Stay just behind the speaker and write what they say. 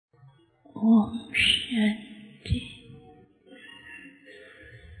Om Shanti.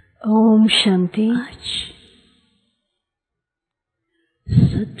 Om Shanti. आज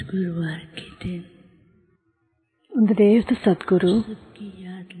सतगुरुवार के दिन On the day of the Sadguru, सबकी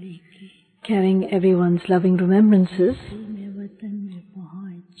याद लेके carrying everyone's loving remembrances, मैं वतन में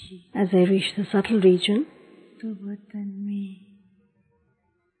पहुंची as I reach the subtle region, तो वतन में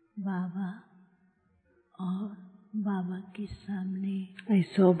बाबा और बाबा के सामने I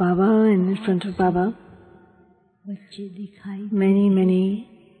saw Baba, and in front of Baba, बच्चे दिखाई many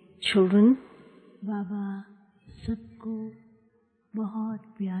children. बाबा सबको बहुत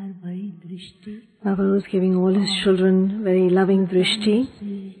प्यार भरी दृष्टि Baba was giving all his children very loving drishti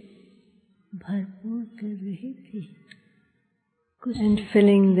से भरपूर कर रहे थे। कुछ and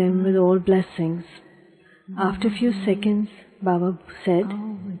filling them with all blessings. After a few seconds, Baba said,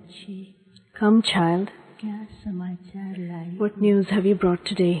 आओ बच्चे, "Come child, क्या समाचार लाई? what news have you brought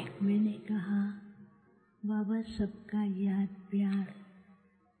today?" मैंने कहा बाबा सबका याद प्यार।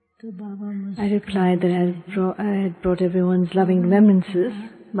 तो बाबा I replied that I had brought everyone's loving remembrances.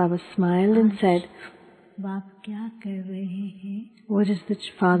 Baba smiled and said, बाप क्या कर रहे हैं? "What is the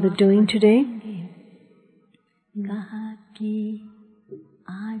father doing today?" कहा कि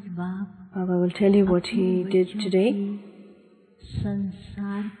आज बाप Baba will tell you what he did today.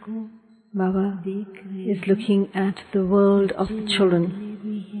 संसार को Baba देख रहे is looking at the world of the children.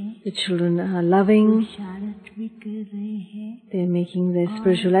 भी हैं, The children are loving, इशारत भी कर रहे हैं। they're making their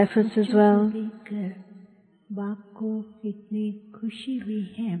spiritual efforts as well. देखकर बाप को कितनी खुशी भी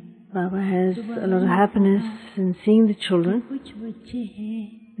है। Baba has a lot of happiness in seeing the children. कुछ बच्चे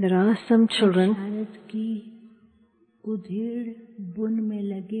हैं There are some children इशारत की उधेड़ बुन में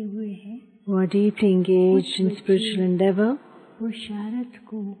लगे हुए हैं। who are deeply engaged in spiritual endeavor. इशारत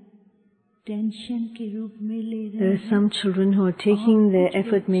को टेंशन के रूप में ले There रहे are some children who are taking their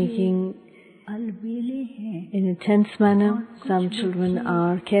effort making अलबेले हैं। in a tense manner. Some children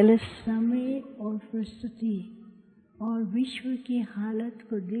are careless. समय और प्रस्तुति और विश्व की हालत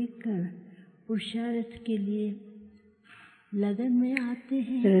को देखकर पुरुषार्थ के लिए लगन में आते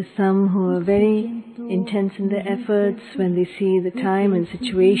हैं। There are some who are very intense in their efforts when they see the time and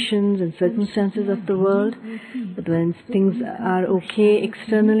situations and circumstances of the world. But when things are okay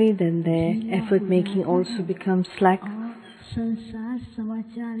externally, then their effort making also becomes slack. संसार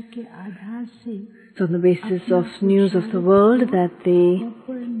समाचार के आधार से So on the basis of news of the world, that they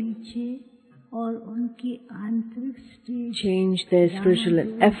ऊपर नीचे और उनकी आंतरिक stage change their spiritual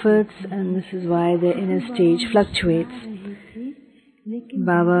efforts, and this is why their inner stage fluctuates. लेकिन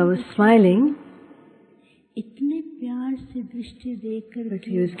Baba was smiling, इतने प्यार से दृष्टि देकर but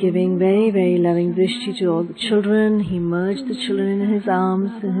he was giving very loving drishti to all the children. He merged the children in his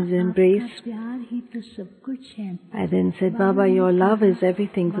arms, in his embrace. प्यार ही तो सब कुछ है। I then said, "Baba, your love is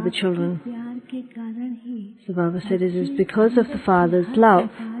everything for the children." प्यार के कारण ही So Baba said, it is because of the Father's love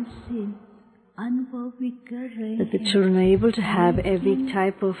प्यार से अनुभव भी कर रहे that the children are able to have every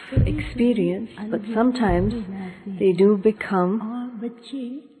type of experience, but sometimes they do become और बच्चे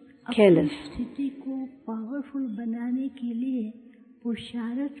careless. स्थिति को पावरफुल बनाने के लिए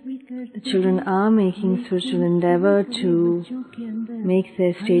पुरुषार्थ भी करते The children are making spiritual endeavor to बच्चों के अंदर make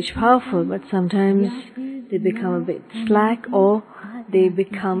their stage powerful, but sometimes they become a bit slack or they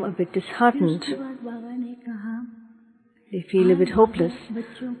become a bit disheartened. उसके बाद बाबा ने कहा They feel a bit hopeless.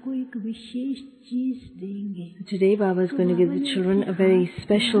 बच्चों को एक विशेष चीज देंगे। Today Baba is going to give the children a very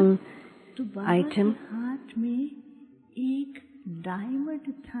special तो बाबा item. के हाथ में एक डायमंड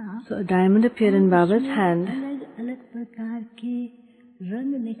था। So a diamond appeared in Baba's hand. अलग अलग प्रकार के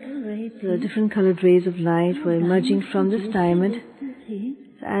रंग निकल रहे The थे। different colored rays of light were emerging from this diamond.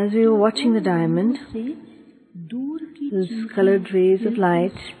 So as we were watching the diamond, से दूर की those colored rays of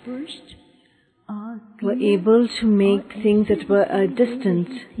light स्पष्ट और were able to make things that were at a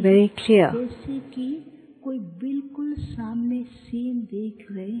distance very clear. जैसे कि कोई बिल्कुल सामने सीन देख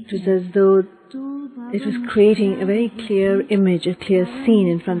रहे It was हैं। as though तो it was creating a very clear image, a clear scene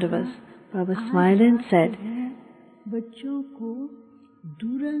in front of us. Baba smiled and said, बच्चों को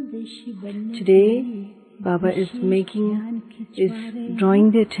दूरदर्शी बनने "Today Baba is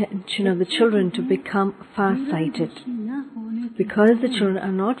drawing the attention of the children to become far-sighted. न होने Because the children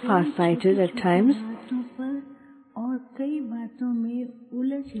are not far-sighted at times, बातों पर और कई बातों में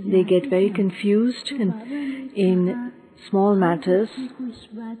उलझ they get very confused in small matters. को इस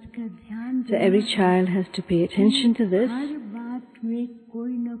बात का ध्यान So every child has to pay attention to this. हर बात में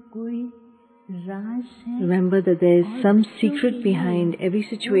कोई न कोई राज है। Remember that there is some secret behind every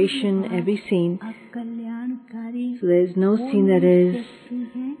situation, every scene. कल्याणकारी So there is no scene that is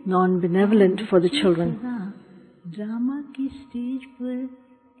non-benevolent for the children. Drama की stage पर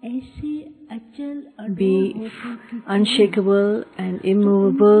be unshakable and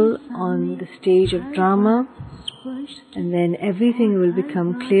immovable on the stage of drama, and then everything will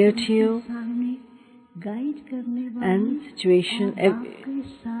become clear to you, and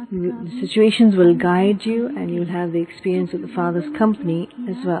situations will guide you, and you'll have the experience of the Father's company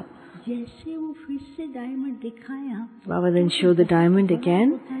as well. Baba then showed the diamond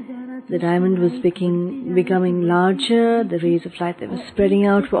again. The diamond was becoming larger. The rays of light that were spreading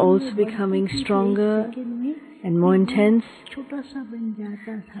out were also becoming stronger and more intense.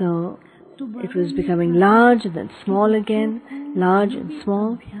 So it was becoming large and then small again, large and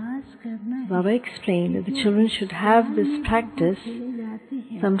small. Baba explained that the children should have this practice.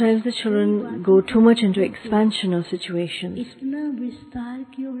 Sometimes the children go too much into expansion of situations.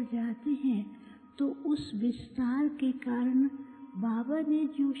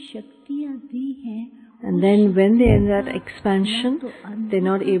 And then when they are in that expansion, they are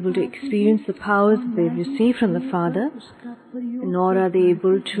not able to experience the powers that they receive from the Father, nor are they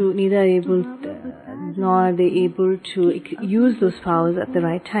able to use those powers at the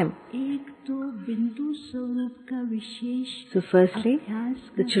right time. So firstly,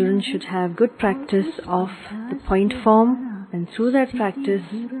 the children should have good practice of the point form, and through that practice,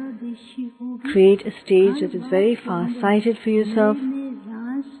 create a stage that is very far-sighted for yourself.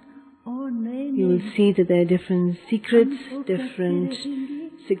 You will see that there are different secrets, different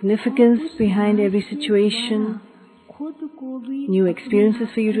significance behind every situation, new experiences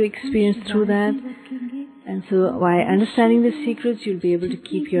for you to experience through that. And so by understanding the secrets, you'll be able to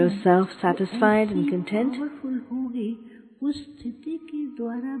keep yourself satisfied and content.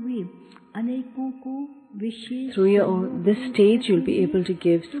 Through this stage, you'll be able to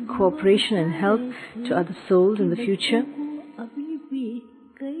give cooperation and help to other souls in the future.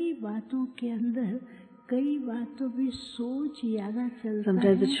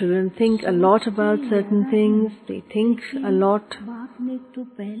 Sometimes the children think a lot about certain things, they think a lot,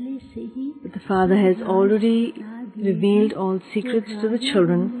 but the Father has already revealed all secrets to the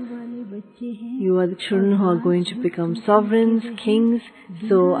children. You are the children who are going to become sovereigns, kings,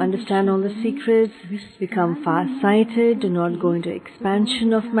 so understand all the secrets, become far-sighted, do not go into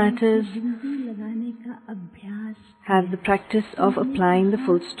expansion of matters. Have the practice of applying the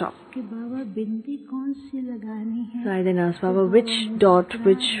full stop. So I then asked Baba, which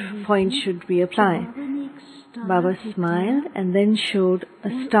point should we apply? Baba smiled and then showed a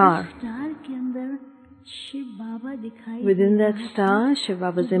star. Within that star, Shiv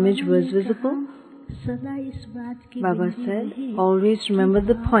Baba's image was visible. Baba said, always remember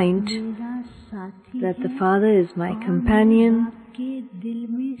the point that the Father is my companion.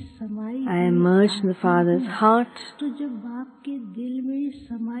 I am merged in the Father's heart.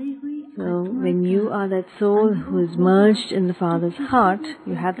 So when you are that soul who is merged in the Father's heart,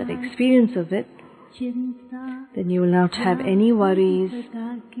 you have that experience of it, then you will not have any worries,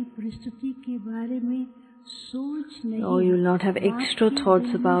 or you will not have extra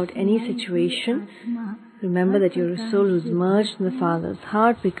thoughts about any situation. Remember that you are a soul who is merged in the Father's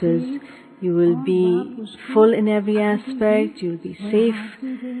heart, because you will be full in every aspect, you will be safe,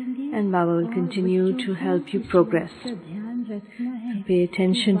 and Baba will continue to help you progress. So pay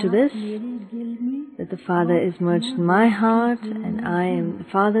attention to this, that the Father is merged in my heart and I am the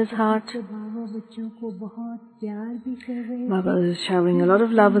Father's heart. Baba was showering a lot of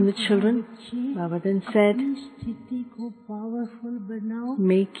love on the children. Baba then said,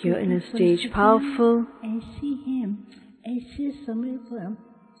 make your inner stage powerful.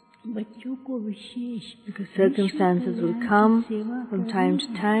 Because circumstances will come from time to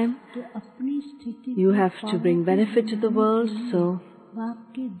time. You have to bring benefit to the world, so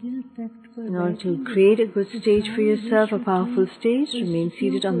in order to create a good stage for yourself, a powerful stage, remain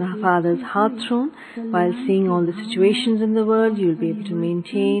seated on the Father's heart throne. While seeing all the situations in the world, you will be able to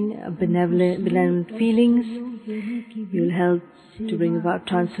maintain benevolent feelings. You will help to bring about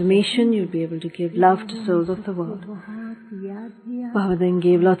transformation. You will be able to give love to souls of the world. Baba then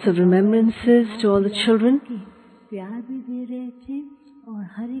gave lots of remembrances to all the children.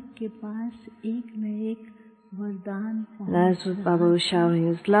 And as Baba was showering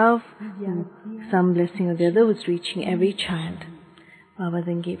his love, some blessing or the other was reaching every child. Baba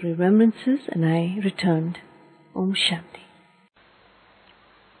then gave remembrances and I returned. Om Shanti.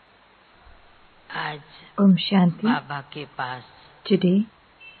 Om Shanti. बाबा के पास Today,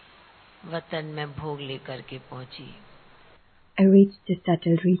 वतन में भोग लेकर के पहुंची. I reached the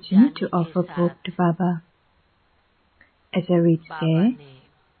subtle region to offer Bhog to Baba. As I reached there,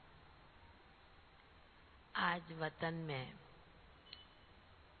 आज वतन में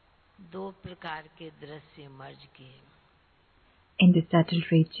दो प्रकार के दृश्य मर्ज किए. In the subtle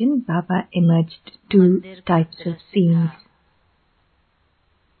region, Baba emerged two types of scenes.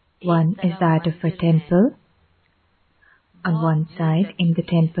 One is that of a temple. On one side, in the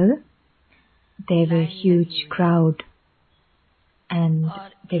temple, there were a huge crowd and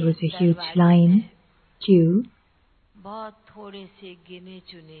there was a huge line, queue,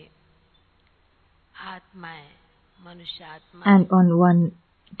 and on one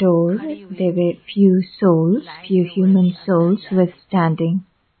door there were few souls, few human souls were standing,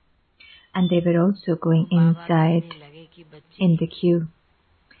 and they were also going inside in the queue.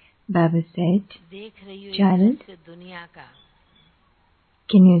 Baba said, "Child,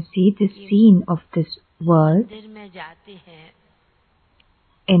 can you see the scene of this world?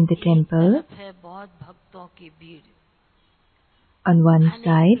 In the temple, on one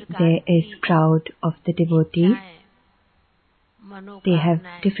side there is crowd of the devotees. They have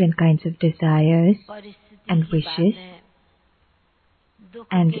different kinds of desires and wishes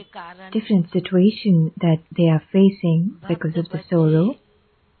and different situations that they are facing because of the sorrow.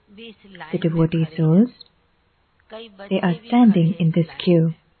 The devotee souls, they are standing in this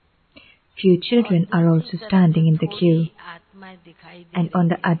queue. Few children are also standing in the queue. And on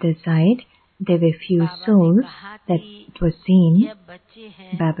the other side, there were few souls that were seen."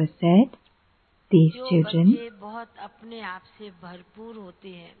 Baba said, "These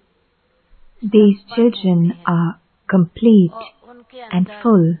children are complete and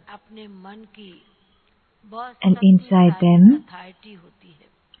full, and inside them,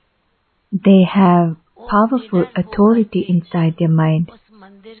 they have powerful authority inside their mind.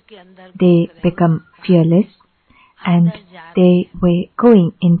 They become fearless, and they were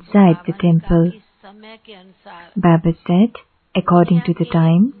going inside the temple." Baba said, according to the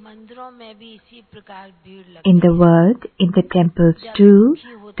time, in the world, in the temples too,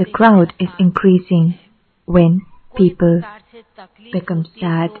 the crowd is increasing. When people become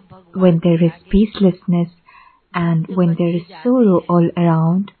sad, when there is peacelessness, and when there is sorrow all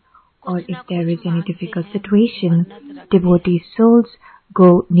around, or if there is any difficult situation, devotee souls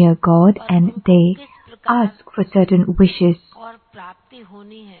go near God and they ask for certain wishes.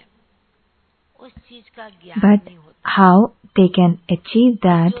 But how they can achieve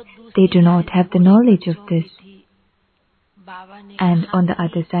that, they do not have the knowledge of this. And on the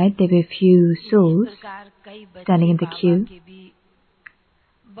other side, there were few souls standing in the queue.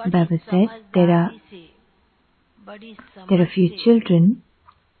 Baba said, there are few children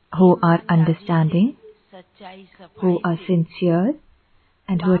who are understanding, who are sincere,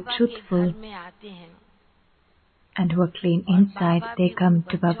 and who are truthful, and who are clean inside. They come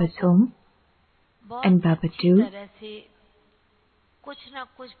to Baba's home, and Baba too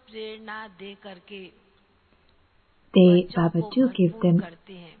give them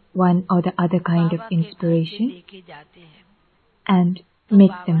one or the other kind of inspiration and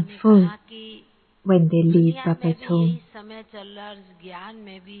make them full when they leave Baba's home.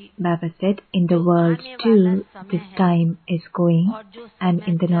 Baba said, in the world too, this time is going, and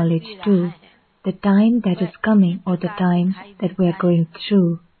in the knowledge too, the time that is coming or the time that we are going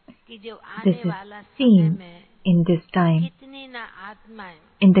through, this is seen in this time.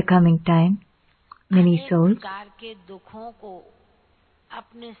 In the coming time, many souls,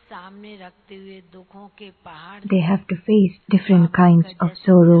 they have to face different kinds of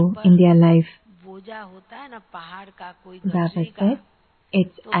sorrow in their life. Baba said,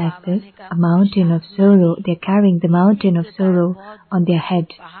 it's as if a mountain of sorrow, they're carrying the mountain of sorrow on their head,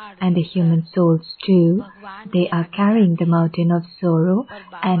 and the human souls too, they are carrying the mountain of sorrow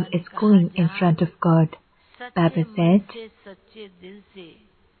and it's going in front of God. Baba said,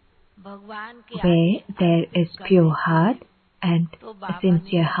 where there is pure heart and a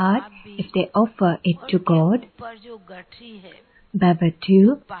sincere heart, if they offer it to God, Baba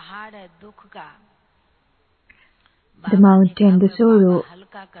too, the mountain of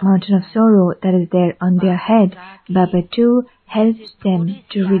sorrow that is there on their head, Baba too helps them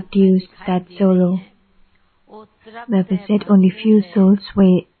to reduce that sorrow. Baba said only few souls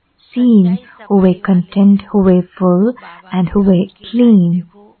were seen who were content, who were full, and who were clean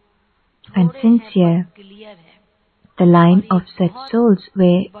and sincere. The line of such souls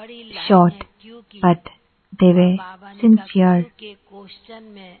were short, but they were sincere.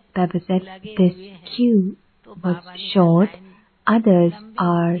 Baba said this queue was short. Others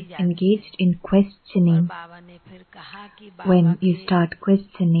are engaged in questioning. When you start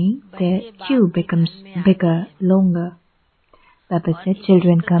questioning, the queue becomes bigger, longer. Baba said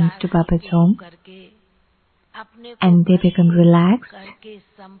children come to Baba's home and they become relaxed.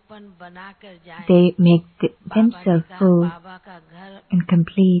 They make themselves full and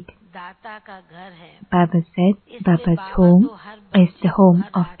complete. दाता का घर है, Baba said इसलिए Baba's बाबा home तो हर is बच्चे the को, home her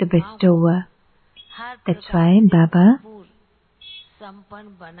of the आत्मा को bestower. हर That's प्रकार why से Baba भरपूर संपन्न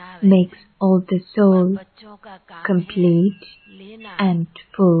बना रहे makes हैं। all the पर souls बच्चों का काम complete है लेना, and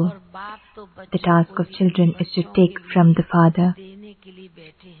full. और बाप तो The बच्चों task को of he children is to बच्चों take के from लिए the Father. देने के लिए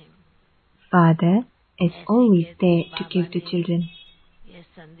बैठे हैं। Father is ऐसे always कहते there to Baba give to ने children. ये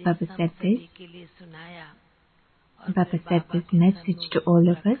संदेश Baba हम said सभी this. के लिए सुनाया और Baba फिर said बाबा this के message to सन्मुख all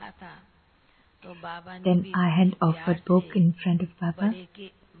of us. रखा था। तो बाबा ने Then भी I बड़े had प्यार offered से Bhog in front of Baba.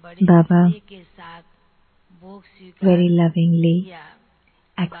 बड़े Baba स्नेह के साथ भोग स्वीकार very lovingly किया।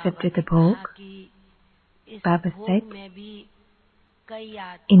 accepted the बाबा ने Bhog. कहा कि इस Baba भोग said, में भी कई in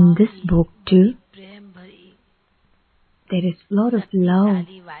आत्माओं this की Bhog बड़ी too, प्रेम भरी there is a lot of love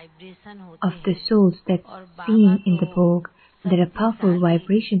शक्तिशाली वाइब्रेशन होते of the हैं souls that's और बाबा seen in the तो Bhog. There are powerful शक्तिशाली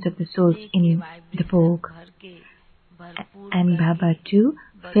vibrations of the souls स्नेह के in the वाइब्रेशन Bhog. भर के भरपूर And Baba करके too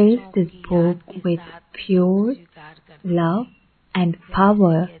fills बच्चों this की Bhog याद के with साथ pure स्वीकार करते love हैं। and फिर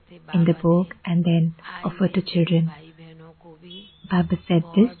power ऐसे कहते in the बाबा Bhog ने and then आए offer हुए to सभी children. भाई बहनों को भी Baba said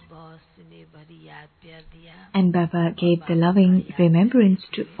this, बहुत बहुत स्नेह भरी याद प्यार दिया and Baba और gave the बाबा का loving याद प्यार remembrance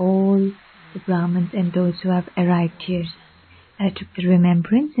देते to हुए all the Brahmins and those who have arrived Om here. Shanti. I took the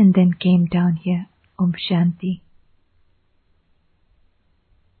remembrance and then came down here. Om Shanti.